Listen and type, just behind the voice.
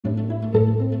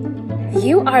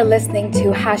You are listening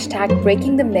to hashtag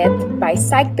Breaking the Myth by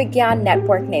Psych Vigyan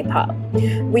Network Nepal.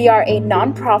 We are a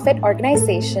non-profit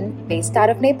organization based out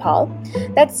of Nepal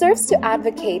that serves to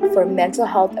advocate for mental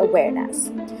health awareness.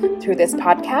 Through this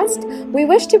podcast, we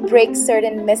wish to break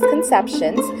certain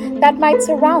misconceptions that might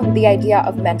surround the idea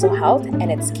of mental health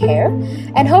and its care,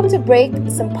 and hope to break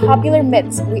some popular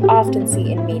myths we often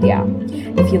see in media.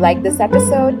 If you like this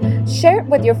episode, share it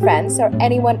with your friends or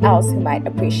anyone else who might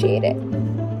appreciate it.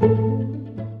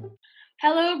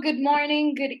 Hello, good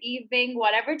morning, good evening,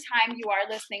 whatever time you are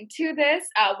listening to this.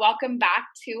 Welcome back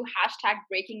to hashtag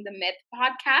Breaking the Myth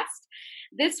podcast.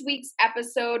 This week's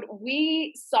episode,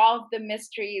 we solve the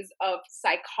mysteries of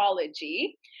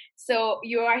psychology. So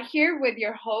you are here with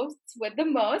your hosts with the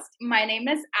most. My name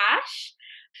is Ash.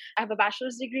 I have a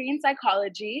bachelor's degree in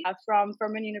psychology from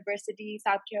Furman University,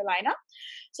 South Carolina.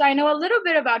 So I know a little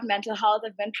bit about mental health.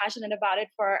 I've been passionate about it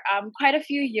for quite a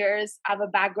few years. I have a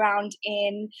background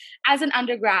as an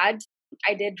undergrad,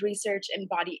 I did research in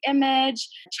body image,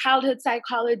 childhood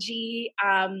psychology.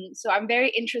 So I'm very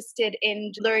interested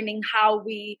in learning how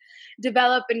we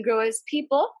develop and grow as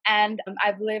people. And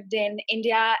I've lived in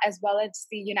India as well as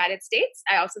the United States.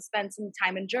 I also spent some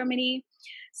time in Germany.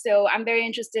 So I'm very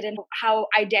interested in how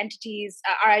our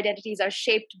identities are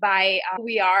shaped by who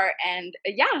we are and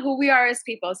who we are as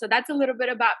people. So that's a little bit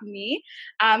about me.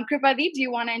 Kripadi, do you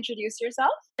want to introduce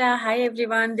yourself? Hi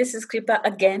everyone, this is Kripa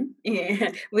again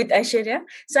with Aishwarya.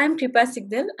 So I'm Kripa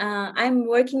Sigdal. I'm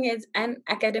working as an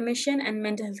academician and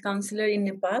mental health counselor in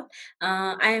Nepal.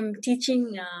 I am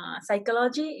teaching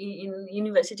psychology in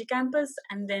university campus,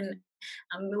 and then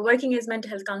I'm working as mental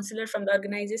health counselor from the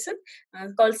organization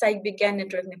called Psych Vigyan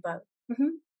Network Nepal. Mm-hmm.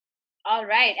 All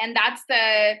right, and that's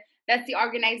the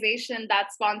organization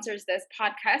that sponsors this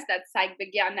podcast. That's Psych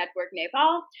Vigyan Network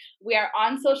Nepal. We are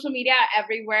on social media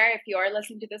everywhere. If you are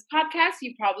listening to this podcast,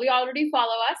 you probably already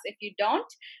follow us. If you don't,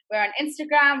 we're on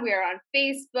Instagram, we are on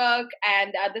Facebook,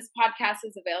 and this podcast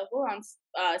is available on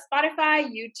Spotify,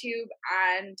 YouTube,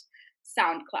 and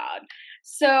SoundCloud.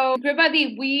 So,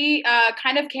 Kripadi, we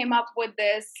kind of came up with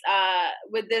this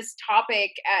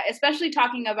topic, especially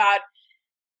talking about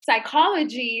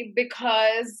psychology,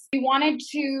 because we wanted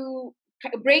to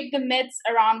break the myths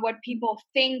around what people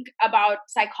think about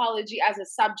psychology as a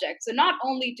subject. So not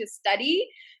only to study,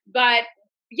 but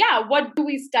what do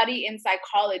we study in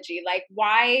psychology? Like,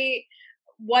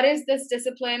 what is this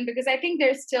discipline? Because I think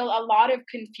there's still a lot of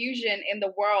confusion in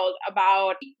the world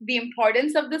about the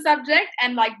importance of the subject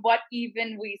and like what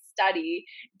even we study.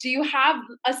 Do you have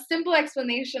a simple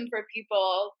explanation for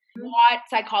people what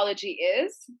psychology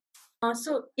is?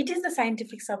 So it is a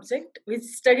scientific subject which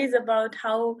studies about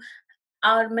how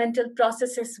our mental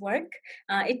processes work.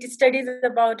 It studies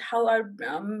about how our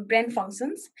brain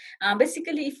functions.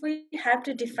 Basically, if we have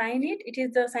to define it, it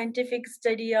is the scientific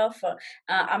study of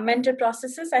our mental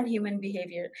processes and human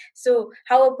behavior. So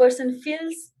how a person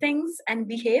feels, thinks, and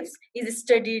behaves is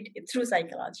studied through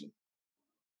psychology.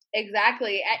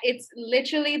 Exactly. It's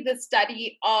literally the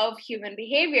study of human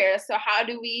behavior. So, how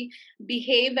do we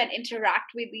behave and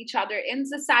interact with each other in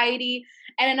society?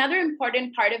 And another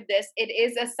important part of this, it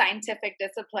is a scientific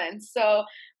discipline. So,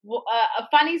 a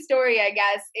funny story, I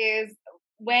guess, is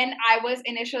when I was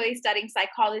initially studying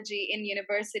psychology in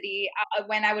university,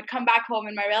 when I would come back home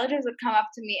and my relatives would come up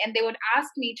to me and they would ask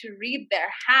me to read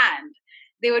their hand.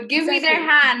 They would give me their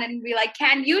hand and be like,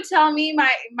 "Can you tell me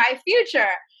my future?"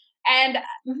 And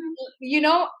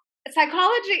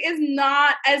psychology is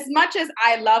not, as much as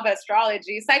I love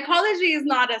astrology, psychology is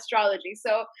not astrology.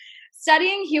 So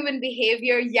studying human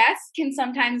behavior, yes, can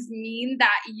sometimes mean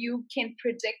that you can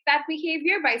predict that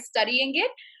behavior by studying it.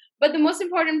 But the most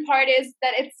important part is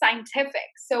that it's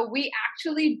scientific. So we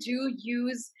actually do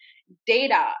use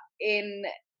data in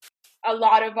a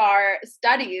lot of our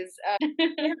studies.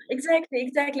 Yeah,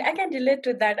 exactly. I can relate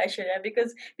to that, Aishwarya,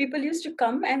 because people used to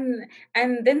come and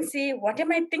then say, "What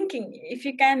am I thinking?" If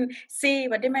you can say,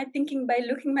 "What am I thinking?" by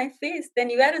looking my face,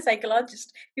 then you are a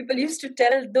psychologist. People used to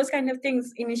tell those kind of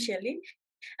things initially.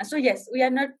 So yes, we are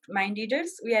not mind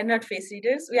readers, we are not face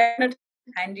readers, we are not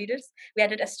hand readers, we are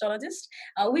not astrologists.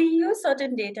 We use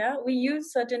certain data, we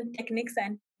use certain techniques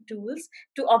and tools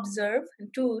to observe,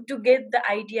 to get the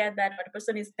idea that what a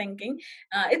person is thinking.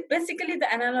 It basically,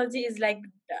 the analogy is like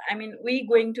I mean, we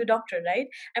going to doctor, right?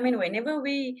 I mean, whenever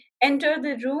we enter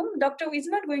the room, doctor is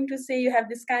not going to say you have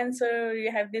this cancer,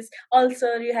 you have this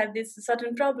ulcer, you have this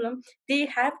certain problem. They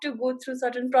have to go through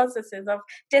certain processes of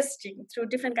testing through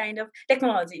different kind of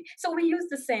technology. So we use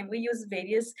the same. We use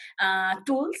various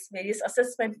tools, various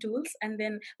assessment tools, and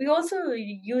then we also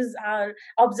use our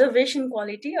observation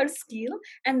quality or skill,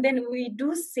 and then we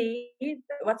do say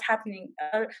what's happening,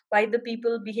 or why the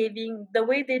people behaving the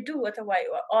way they do,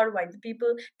 or why the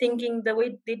people thinking the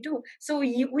way they do. So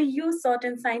we use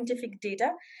certain scientific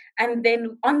data, and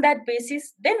then on that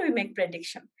basis then we make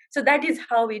prediction. So that is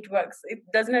how it works. It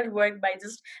does not work by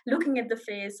just looking at the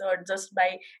face or just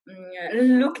by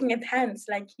looking at hands,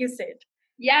 like you said.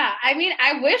 Yeah, I mean,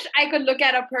 I wish I could look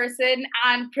at a person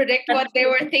and predict what they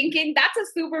were thinking. That's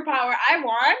a superpower I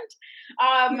want.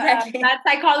 Exactly. That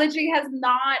psychology has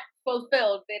not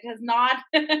fulfilled. It has not.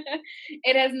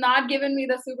 It has not given me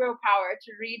the superpower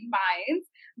to read minds.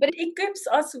 But Equips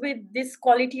us with this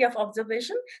quality of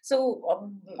observation. So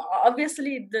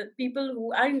obviously the people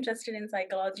who are interested in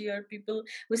psychology, or people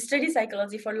who study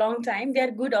psychology for a long time, they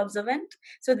are good observant,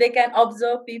 so they can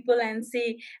observe people and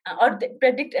see, or they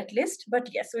predict at least. But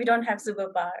yes, we don't have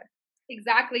superpower.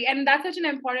 exactly. And that's such an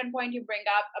important point you bring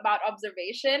up about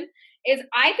observation. Is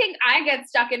I think I get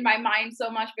stuck in my mind so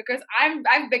much because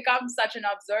I've become such an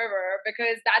observer,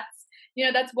 because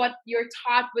that's what you're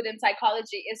taught within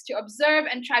psychology, is to observe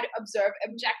and try to observe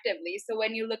objectively. So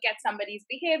when you look at somebody's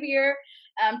behavior,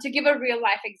 to give a real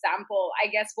life example, I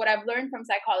guess what I've learned from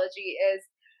psychology is,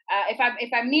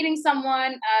 if I'm meeting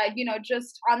someone,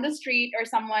 just on the street, or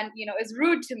someone is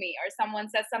rude to me, or someone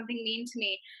says something mean to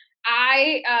me,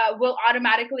 I will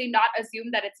automatically not assume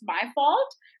that it's my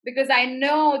fault, because I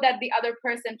know that the other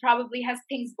person probably has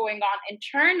things going on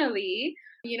internally,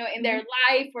 in their Mhm.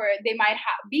 life, or they might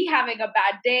be having a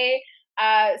bad day.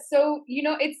 So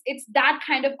it's that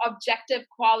kind of objective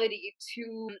quality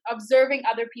to observing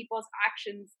other people's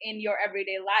actions in your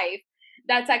everyday life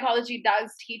that psychology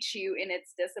does teach you in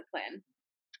its discipline.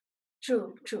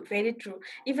 True, true, very true.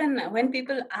 Even when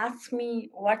people ask me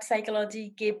what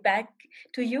psychology gave back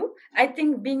to you, I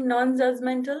think being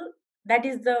non-judgmental, that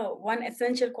is the one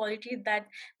essential quality that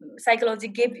psychology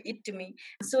gave it to me.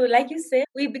 So, like you say,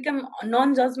 we become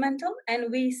non-judgmental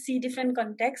and we see different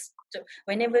contexts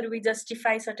whenever we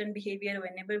justify certain behavior,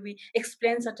 whenever we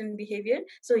explain certain behavior.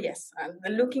 So, yes,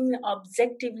 the looking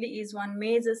objectively is one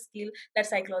major skill that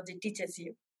psychology teaches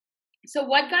you. So,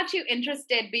 what got you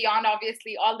interested beyond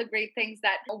obviously all the great things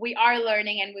that we are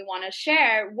learning and we want to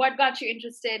share? What got you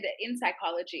interested in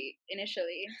psychology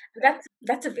initially?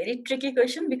 That's a very tricky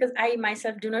question because I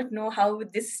myself do not know how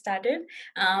this started.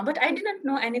 But I did not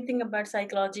know anything about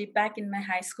psychology back in my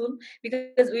high school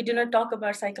because we do not talk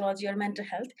about psychology or mental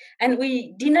health, and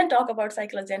we did not talk about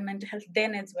psychology and mental health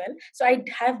then as well. So I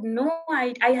had no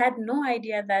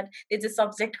idea that there's a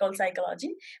subject called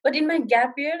psychology. But in my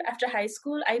gap year after high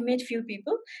school, I met few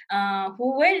people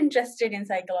who were interested in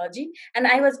psychology, and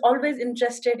I was always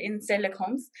interested in Sherlock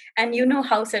Holmes. And you know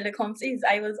how Sherlock Holmes is.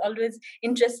 I was always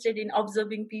interested in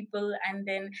observing people and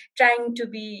then trying to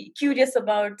be curious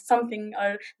about something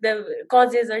or the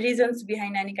causes or reasons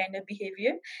behind any kind of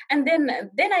behavior. And then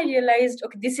I realized,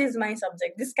 okay, this is my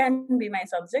subject, this can be my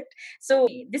subject. So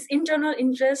this internal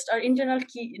interest or internal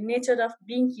nature of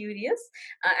being curious,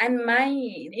 and my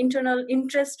internal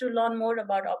interest to learn more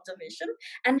about observation,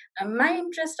 and my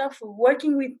interest of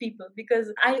working with people,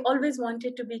 because I always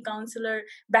wanted to be counselor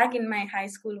back in my high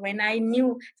school when I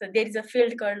knew so there is a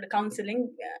field called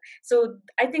counseling. So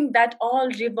I think that all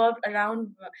revolved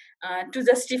around to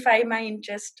justify my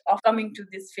interest of coming to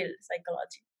this field,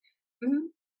 psychology. Mhm.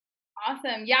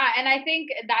 Awesome. Yeah, and I think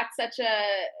that's such a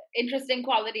interesting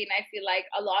quality, and I feel like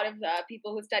a lot of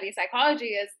people who study psychology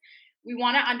is, we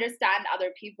want to understand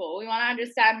other people. We want to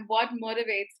understand what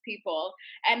motivates people.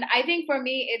 And I think for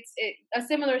me, a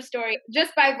similar story.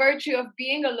 Just by virtue of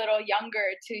being a little younger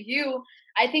to you,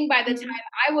 I think by the Mhm. time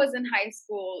I was in high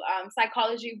school,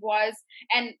 psychology was,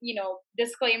 and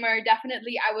disclaimer,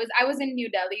 definitely I was in New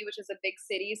Delhi, which is a big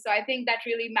city, so I think that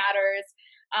really matters,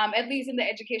 at least in the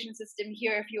education system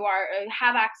here. If you are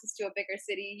have access to a bigger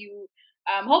city, you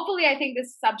hopefully, I think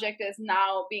this subject is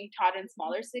now being taught in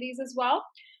smaller cities as well.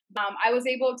 I was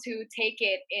able to take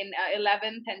it in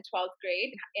 11th and 12th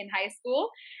grade in high school,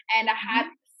 and I had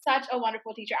Mhm. such a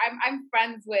wonderful teacher. I'm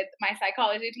friends with my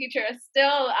psychology teacher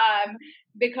still,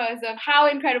 because of how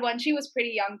incredible, and she was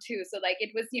pretty young too. So like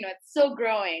it was, it's still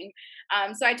growing.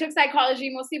 So I took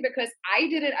psychology mostly because I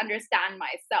didn't understand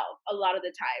myself a lot of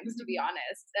the times, to be Mhm.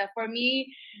 honest. For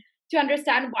me, to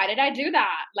understand, why did I do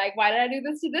that? Like, why did I do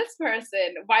this to this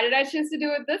person? Why did I choose to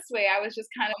do it this way? I was just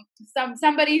kind of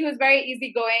somebody who's very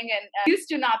easygoing and used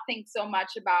to not think so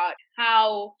much about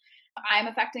how I'm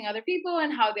affecting other people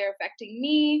and how they're affecting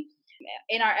me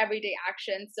in our everyday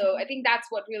actions. So I think that's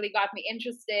what really got me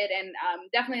interested, and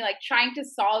definitely like trying to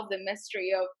solve the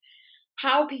mystery of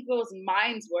how people's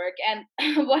minds work.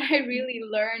 And what I really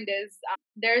learned is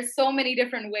there's so many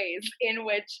different ways in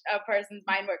which a person's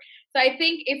mind works. So I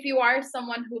think if you are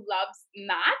someone who loves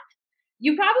math,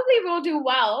 you probably will do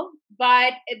well,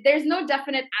 but there's no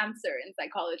definite answer in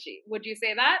psychology. Would you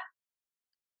say that?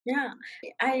 Yeah,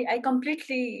 I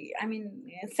completely, I mean,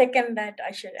 second that,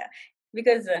 Aishwarya,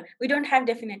 because we don't have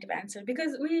definitive answer,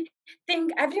 because we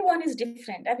think everyone is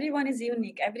different, everyone is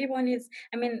unique, everyone is,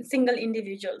 I mean, single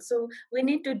individual. So we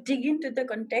need to dig into the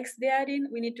context they are in.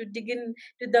 We need to dig into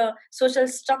the social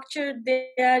structure they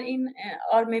are in,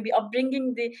 or maybe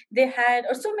upbringing they had,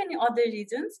 or so many other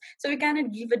reasons. So we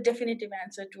cannot give a definitive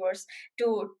answer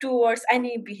towards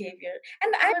any behavior.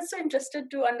 And I'm also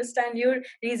interested to understand your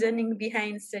reasoning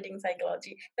behind studying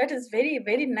psychology. That is very,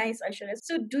 very nice, Aishwarya.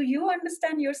 So, do you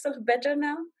understand yourself better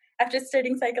now after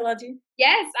studying psychology?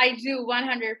 Yes, I do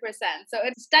 100%. So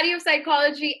it's study of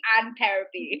psychology and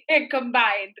therapy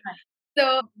combined.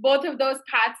 So both of those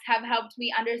paths have helped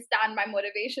me understand my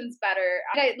motivations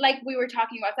better. Like we were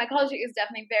talking about, psychology is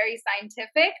definitely very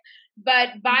scientific, but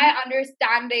by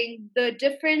understanding the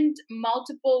different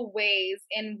multiple ways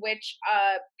in which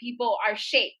people are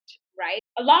shaped, right?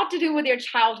 A lot to do with your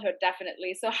childhood,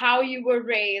 definitely. So how you were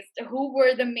raised, who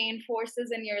were the main forces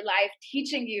in your life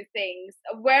teaching you things,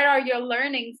 where are your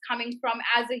learnings coming from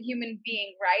as a human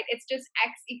being, right? It's just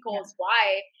X Yeah. equals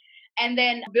Y. And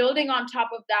then building on top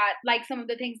of that, like some of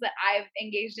the things that I've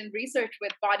engaged in research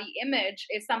with, body image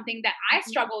is something that I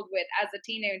struggled with as a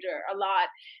teenager a lot.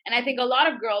 And I think a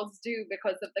lot of girls do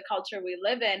because of the culture we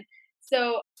live in.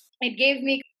 So it gave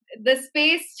me the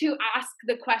space to ask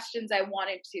the questions I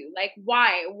wanted to. Like,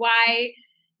 why? Why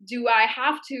do I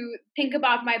have to think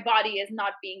about my body as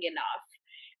not being enough?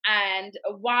 And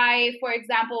why, for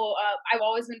example, I've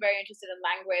always been very interested in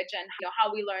language and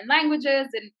how we learn languages.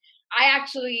 And I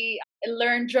actually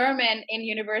learned German in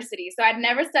university. So I'd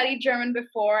never studied German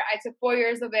before. I took 4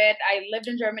 years of it. I lived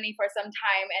in Germany for some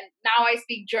time, and now I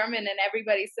speak German, and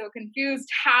everybody's so confused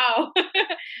how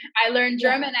I learned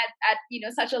German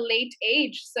at such a late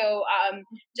age. So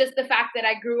just the fact that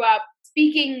I grew up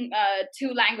speaking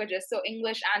two languages, so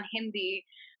English and Hindi,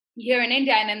 here in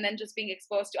India, and then just being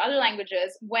exposed to other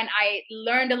languages. When I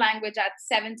learned a language at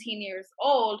 17 years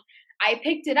old, I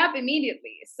picked it up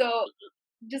immediately. So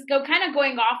just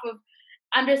going off of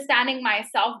understanding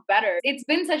myself better. It's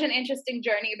been such an interesting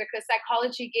journey because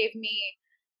psychology gave me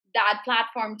that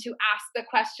platform to ask the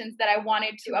questions that I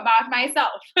wanted to about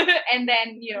myself and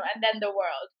then the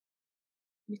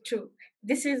world. True.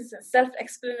 This is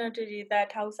self-explanatory,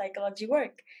 that how psychology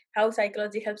work, how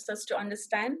psychology helps us to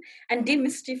understand and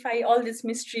demystify all these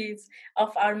mysteries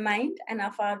of our mind and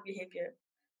of our behavior.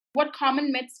 What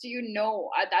common myths do you know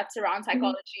that surround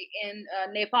psychology in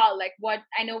Nepal? Like, what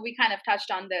I know we kind of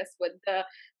touched on this with the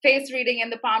face reading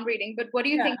and the palm reading, but what do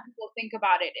you Yeah. think people think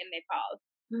about it in Nepal?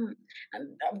 Mm.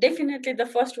 Definitely, the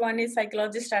first one is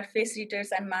psychologists are face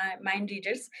readers and mind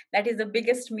readers. That is the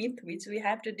biggest myth which we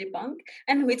have to debunk,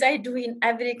 and which I do in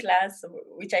every class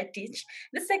which I teach.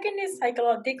 The second is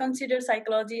psychology. They consider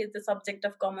psychology as the subject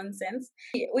of common sense.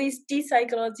 We teach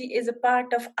psychology as a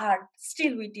part of art.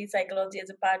 Still, we teach psychology as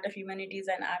a part of humanities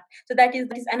and art. So that is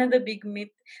another big myth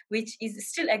which is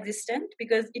still existent,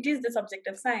 because it is the subject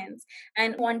of science,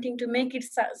 and wanting to make it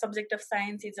subject of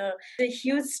science is a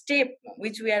huge step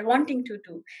which we are wanting to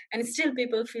do, and still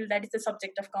people feel that it's a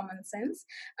subject of common sense.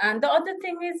 And the other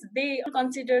thing is, they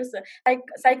consider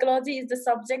psychology is the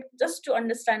subject just to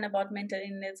understand about mental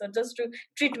illness or just to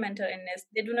treat mental illness.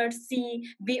 They do not see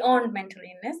beyond mental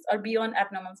illness or beyond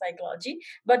abnormal psychology.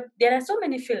 But there are so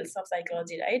many fields of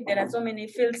psychology, right? There are so many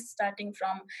fields, starting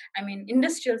from, I mean,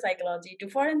 industrial psychology to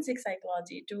forensic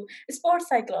psychology to sports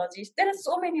psychology. There are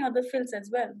so many other fields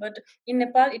as well, but in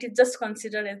Nepal it is just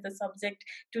considered as the subject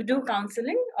to do counseling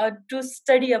or to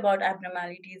study about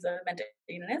abnormalities or mental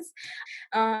illness.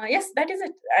 Yes, that is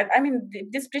it. I mean,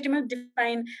 this pretty much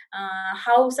define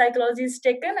how psychology is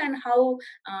taken and how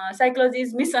psychology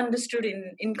is misunderstood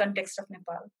in context of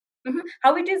Nepal.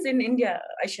 How it is in India,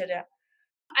 Aishwarya?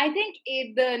 I think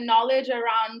the knowledge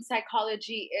around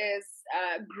psychology is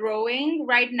growing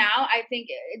right now. I think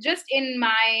just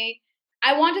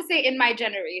I want to say in my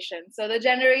generation. So the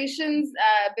generations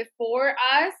before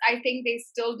us, I think they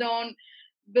still don't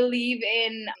believe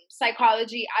in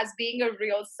psychology as being a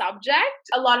real subject.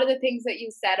 A lot of the things that you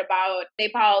said about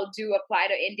Nepal do apply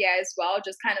to India as well,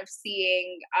 just kind of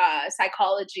seeing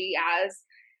psychology as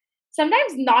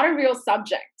sometimes not a real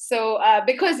subject. So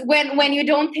because when you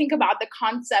don't think about the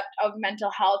concept of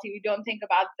mental health, you don't think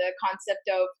about the concept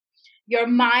of your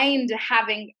mind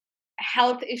having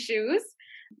health issues,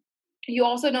 you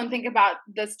also don't think about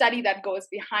the study that goes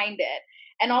behind it.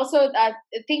 And also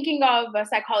thinking of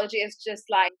psychology as just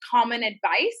like common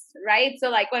advice, right? So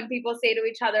like when people say to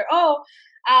each other, oh,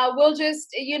 we'll just,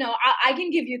 I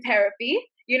can give you therapy,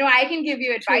 I can give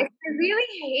you advice. True. I really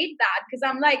hate that because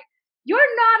I'm like, you're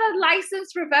not a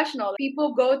licensed professional.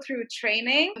 People go through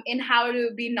training in how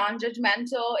to be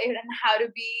non-judgmental and how to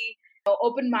be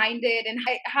open-minded and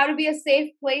how to be a safe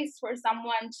place for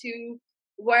someone to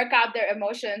work out their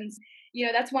emotions.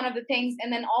 That's one of the things.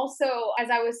 And then also, as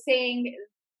I was saying,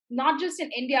 not just in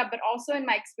India, but also in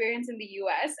my experience in the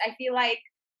US, I feel like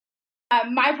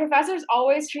my professors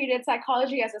always treated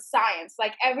psychology as a science.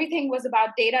 Like everything was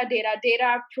about data, data,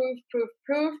 data, proof, proof,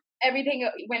 proof. Everything,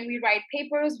 when we write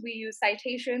papers, we use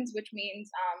citations, which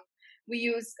means we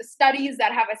use studies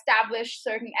that have established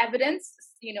certain evidence,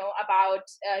 about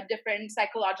different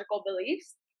psychological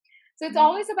beliefs. So it's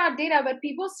always about data, but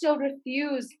people still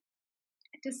refuse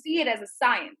to see it as a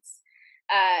science.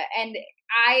 And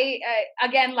I,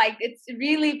 again, like it's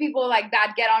really people like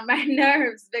that get on my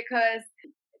nerves because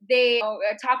they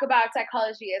talk about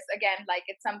psychology as, again, like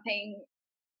it's something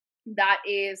that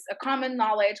is a common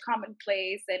knowledge,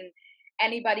 commonplace, and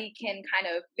anybody can kind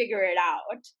of figure it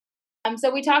out.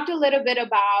 So we talked a little bit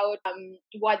about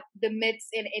what the myths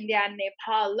in India and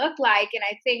Nepal look like. And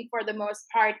I think for the most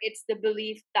part, it's the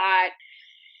belief that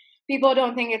people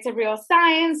don't think it's a real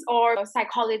science or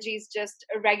psychology is just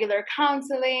a regular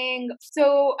counseling.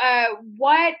 So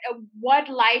what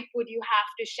light would you have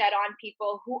to shed on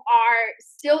people who are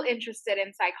still interested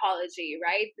in psychology,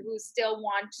 right? Who still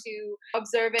want to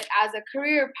observe it as a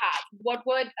career path? What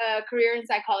would a career in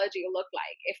psychology look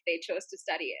like if they chose to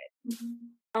study it?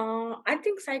 I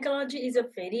think psychology is a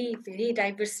very, very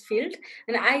diverse field,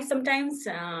 and I sometimes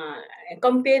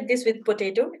compare this with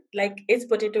potato. Like, as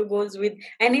potato goes with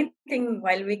anything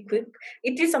while we cook,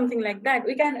 it is something like that.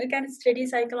 We can study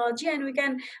psychology, and we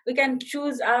can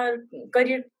choose our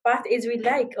career path as we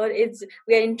like or as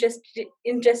we are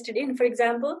interested in. For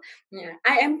example,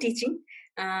 I am teaching.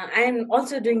 I am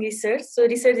also doing research. So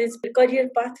research is a career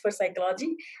path for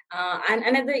psychology. And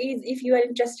another is if you are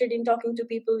interested in talking to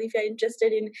people, if you are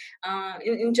interested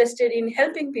in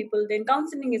helping people, then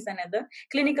counseling is another.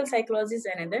 Clinical psychology is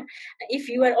another. If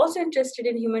you are also interested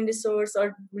in human resource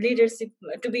or leadership,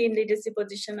 to be in leadership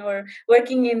position or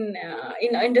working in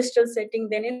an industrial setting,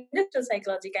 then industrial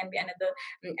psychology can be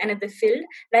another field.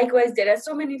 Likewise, there are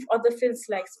so many other fields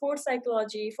like sports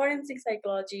psychology, forensic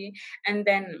psychology, and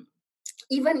then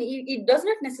even it does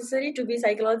not necessary to be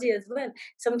psychology as well.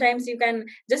 Sometimes you can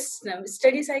just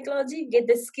study psychology, get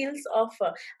the skills of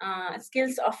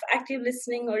active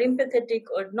listening or empathetic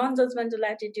or non-judgmental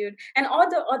attitude and all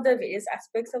the other various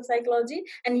aspects of psychology,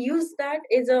 and use that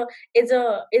as a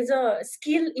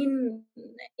skill in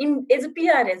as a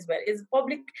PR as well, as a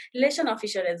public relation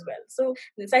officer as well. So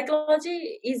the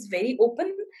psychology is very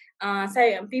open.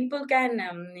 People can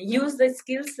use the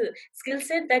skill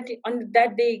set that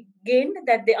they gained,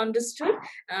 that they understood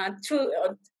through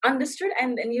understood,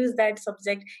 and use that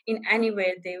subject in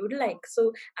anywhere they would like.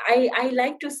 So I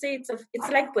like to say it's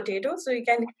like potato, so you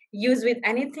can use with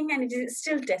anything and it is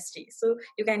still tasty. So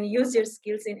you can use your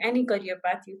skills in any career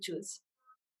path you choose.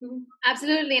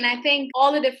 Absolutely. And I think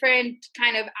all the different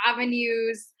kind of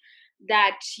avenues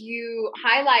that you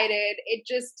highlighted, it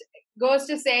just goes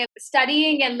to say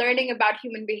studying and learning about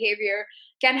human behavior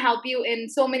can help you in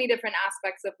so many different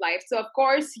aspects of life. So, of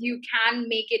course, you can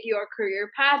make it your career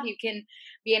path. You can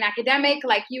be an academic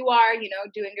like you are,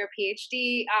 doing your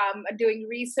PhD, doing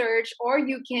research, or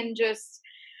you can just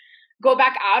go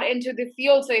back out into the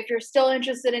field. So if you're still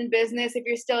interested in business, if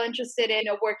you're still interested in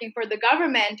working for the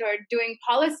government or doing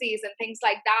policies and things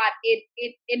like that,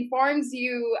 it informs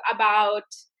you about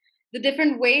the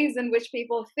different ways in which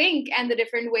people think and the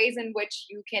different ways in which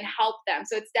you can help them.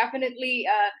 So it's definitely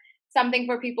something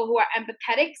for people who are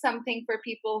empathetic, something for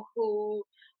people who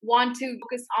want to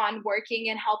focus on working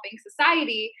and helping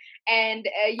society. And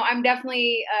I'm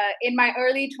definitely in my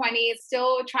early 20s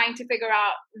still trying to figure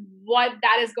out what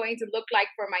that is going to look like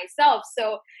for myself.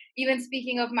 So even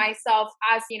speaking of myself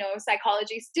as a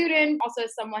psychology student, also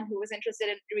as someone who was interested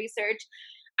in research,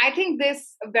 I think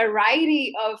this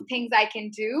variety of things I can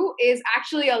do is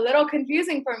actually a little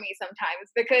confusing for me sometimes,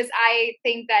 because I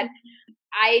think that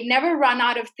I never run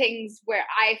out of things where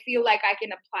I feel like I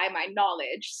can apply my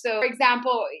knowledge. So, for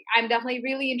example, I'm definitely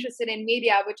really interested in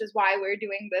media, which is why we're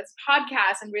doing this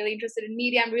podcast. I'm really interested in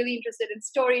media. I'm really interested in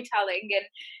storytelling and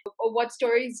what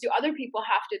stories do other people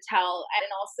have to tell. And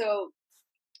also,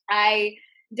 I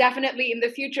definitely in the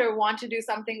future want to do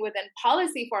something within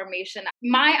policy formation.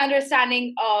 My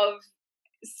understanding of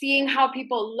seeing how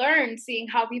people learn, seeing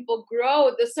how people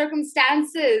grow, the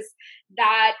circumstances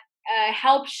that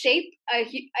help shape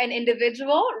an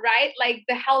individual, right? Like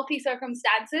the healthy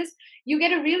circumstances, you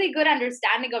get a really good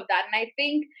understanding of that. And I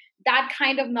think that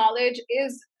kind of knowledge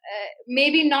is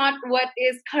maybe not what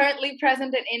is currently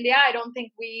present in India. I don't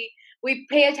think we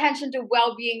pay attention to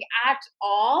well-being at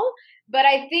all. But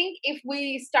I think if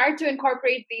we start to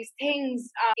incorporate these things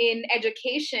in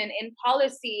education, in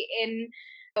policy, in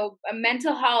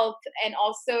mental health, and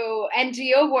also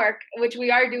NGO work, which we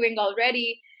are doing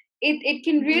already, it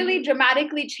can really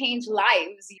dramatically change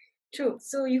lives. True.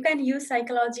 So you can use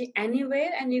psychology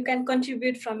anywhere and you can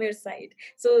contribute from your side.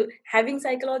 So having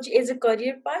psychology as a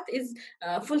career path is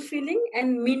fulfilling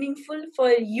and meaningful for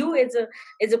you as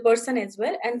a person as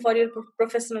well, and for your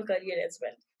professional career as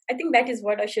well. I think that is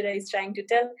what Ashura is trying to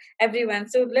tell everyone.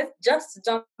 So let's just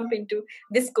jump into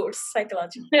this course,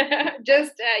 psychology.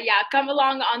 Just yeah, come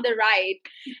along on the ride.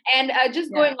 And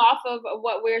just going off of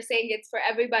what we're saying, it's for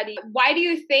everybody. Why do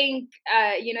you think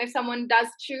if someone does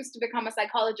choose to become a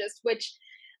psychologist, which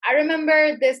I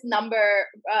remember this number,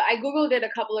 I googled it a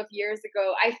couple of years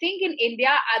ago. I think in India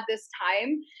at this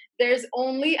time there's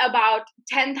only about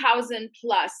 10,000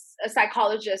 plus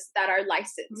psychologists that are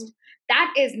licensed.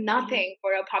 That is nothing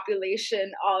for a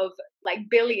population of like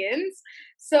billions.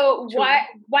 So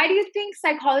why do you think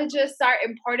psychologists are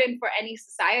important for any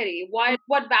society?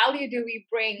 What value do we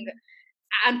bring?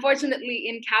 Unfortunately,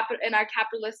 in our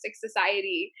capitalistic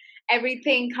society,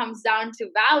 everything comes down to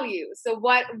value. So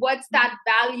what's that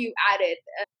value added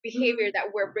behavior that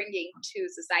we're bringing to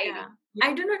society?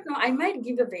 I do not know. I might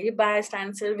give a very biased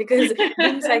answer because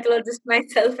being psychologist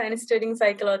myself and studying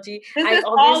psychology, this is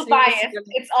all biased.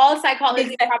 It's all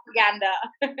psychology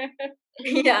propaganda.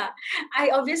 Yeah, I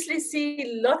obviously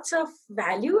see lots of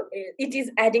value it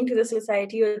is adding to the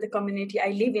society or the community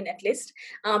I live in, at least.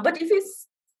 But if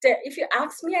you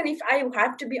ask me, and if I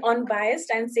have to be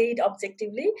unbiased and say it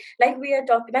objectively, like we were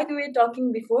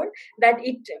talking before, that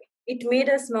it made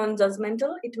us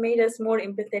non-judgmental, it made us more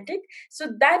empathetic. So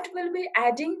that will be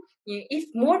adding. If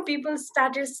more people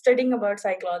started studying about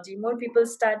psychology, more people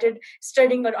started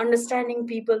studying or understanding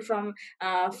people from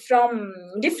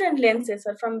different lenses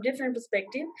or from different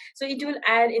perspective, so it will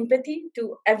add empathy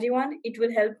to everyone. It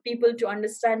will help people to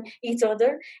understand each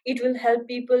other. It will help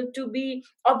people to be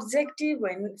objective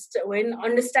when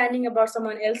understanding about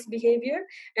someone else's behavior,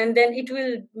 and then it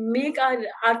will make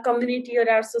our community or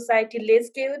our society less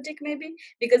chaotic, maybe,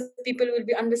 because people will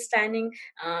be understanding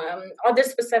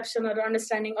others' perception or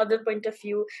understanding other point of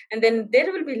view, and then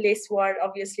there will be less war.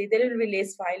 Obviously, there will be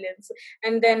less violence,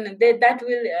 and then that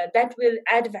will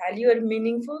add value or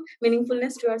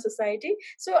meaningfulness to our society.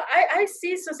 So I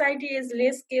see society as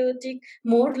less chaotic,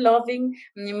 more loving,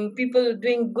 people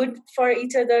doing good for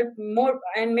each other, more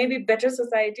and maybe better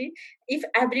society if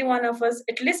every one of us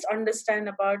at least understand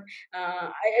about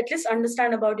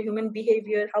human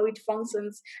behavior, how it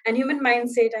functions, and human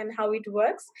mindset and how it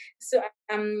works. So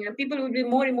people will be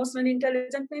more emotionally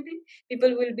intelligent, maybe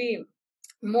people will be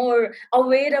more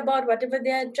aware about whatever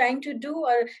they are trying to do,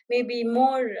 or maybe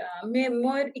more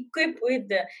equipped with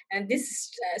these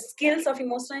skills of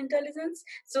emotional intelligence.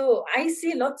 So I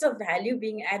see lots of value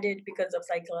being added because of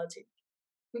psychology.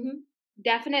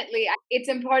 Definitely, it's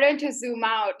important to zoom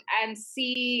out and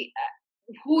see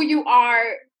who you are,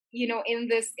 in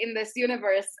this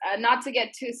universe. Not to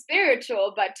get too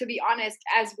spiritual, but to be honest,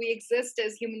 as we exist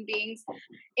as human beings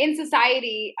in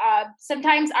society,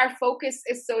 sometimes our focus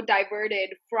is so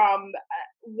diverted from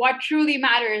what truly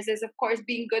matters is, of course,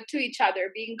 being good to each other,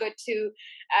 being good to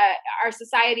our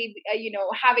society,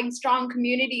 having strong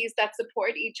communities that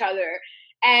support each other.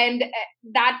 And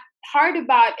that part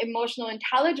about emotional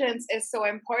intelligence is so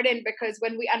important, because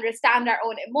when we understand our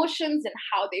own emotions and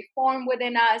how they form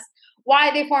within us,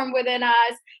 why they form within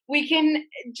us, we can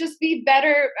just be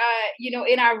better,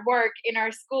 in our work, in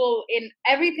our school, in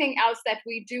everything else that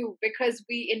we do, because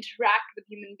we interact with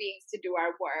human beings to do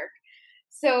our work.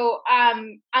 So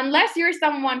unless you're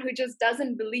someone who just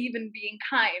doesn't believe in being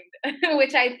kind,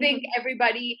 which I think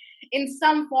everybody in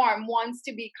some form wants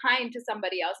to be kind to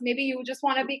somebody else. Maybe you just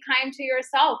want to be kind to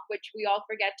yourself, which we all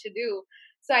forget to do.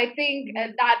 So I think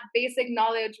that basic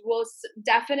knowledge will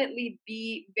definitely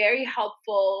be very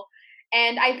helpful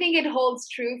And I think it holds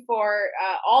true for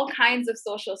all kinds of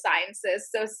social sciences.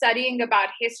 So, studying about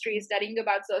history, studying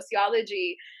about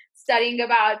sociology, studying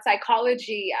about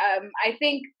psychology. I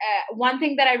think one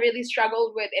thing that I really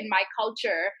struggled with in my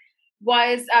culture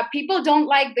was people don't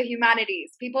like the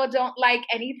humanities. People don't like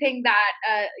anything that,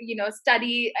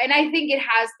 study. And I think it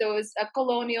has those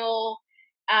colonial.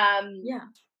 Um, Yeah.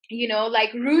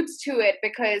 like roots to it,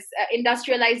 because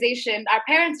industrialization, our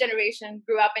parents' generation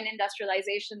grew up in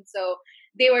industrialization. So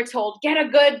they were told, get a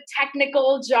good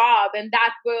technical job and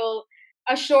that will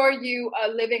assure you a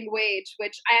living wage,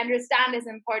 which I understand is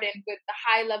important with the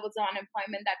high levels of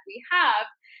unemployment that we have.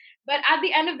 But at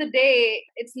the end of the day,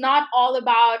 it's not all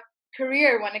about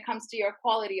career when it comes to your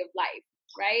quality of life,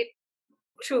 right?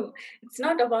 True. It's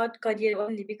not about career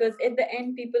only, because at the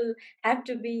end, people have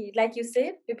to be, like you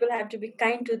said, people have to be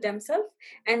kind to themselves.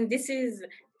 And this is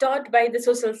taught by the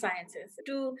social sciences.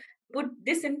 To put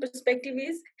this in perspective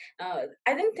is,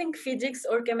 I don't think physics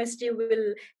or chemistry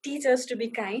will teach us to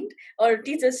be kind, or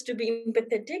teach us to be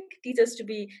empathetic, teach us to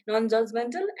be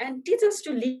non-judgmental, and teach us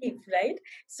to live, right?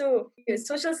 So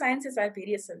social sciences are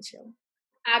very essential.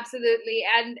 Absolutely.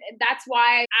 And that's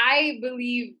why I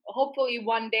believe, hopefully,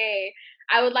 one day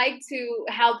I would like to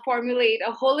help formulate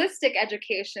a holistic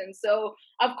education. So,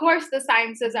 of course, the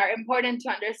sciences are important to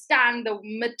understand the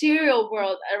material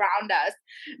world around us,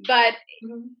 but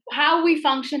Mhm. how we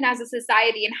function as a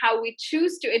society and how we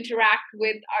choose to interact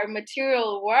with our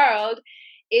material world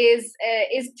is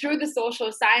through the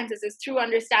social sciences, is through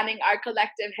understanding our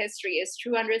collective history, is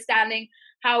through understanding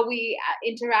how we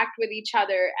interact with each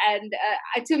other. And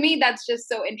to me, that's just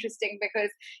so interesting,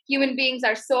 because human beings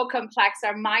are so complex,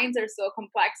 our minds are so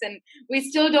complex, and we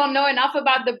still don't know enough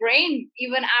about the brain,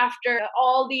 even after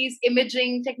all these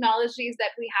imaging technologies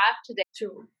that we have today.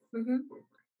 True. Hmm.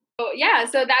 So, yeah,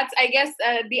 so that's, I guess,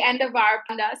 the end of our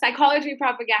psychology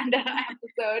propaganda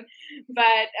episode.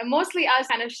 But mostly us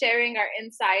kind of sharing our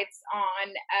insights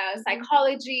on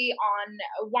psychology,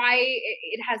 on why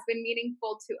it has been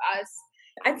meaningful to us.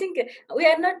 I think we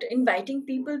are not inviting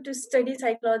people to study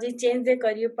psychology, change their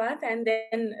career path, and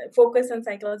then focus on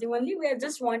psychology only. We are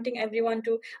just wanting everyone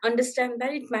to understand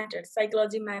that it matters.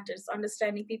 Psychology matters.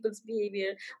 Understanding people's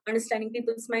behavior, understanding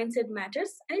people's mindset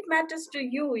matters, and it matters to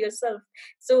you yourself.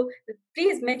 So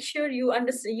please make sure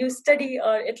you study,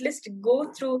 or at least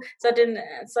go through certain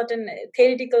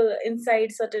theoretical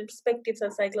insights, certain perspectives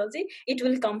of psychology. It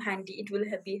will come handy. It will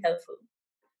be helpful.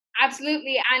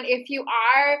 Absolutely. And if you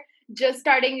are just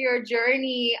starting your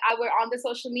journey, we're on the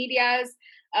social medias.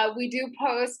 We do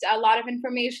post a lot of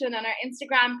information on our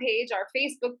Instagram page, our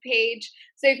Facebook page.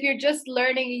 So if you're just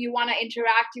learning, you want to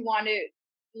interact, you want to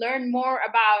learn more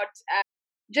about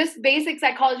just basic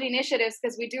psychology initiatives,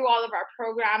 because we do all of our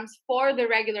programs for the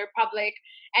regular public.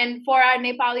 And for our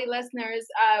Nepali listeners,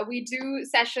 we do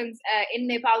sessions in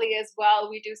Nepali as well.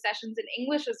 We do sessions in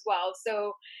English as well.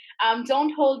 So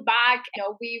don't hold back.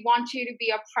 We want you to be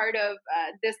a part of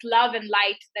this love and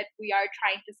light that we are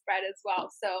trying to spread as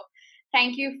well. So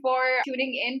thank you for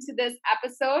tuning in to this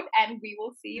episode, and we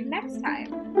will see you next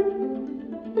time.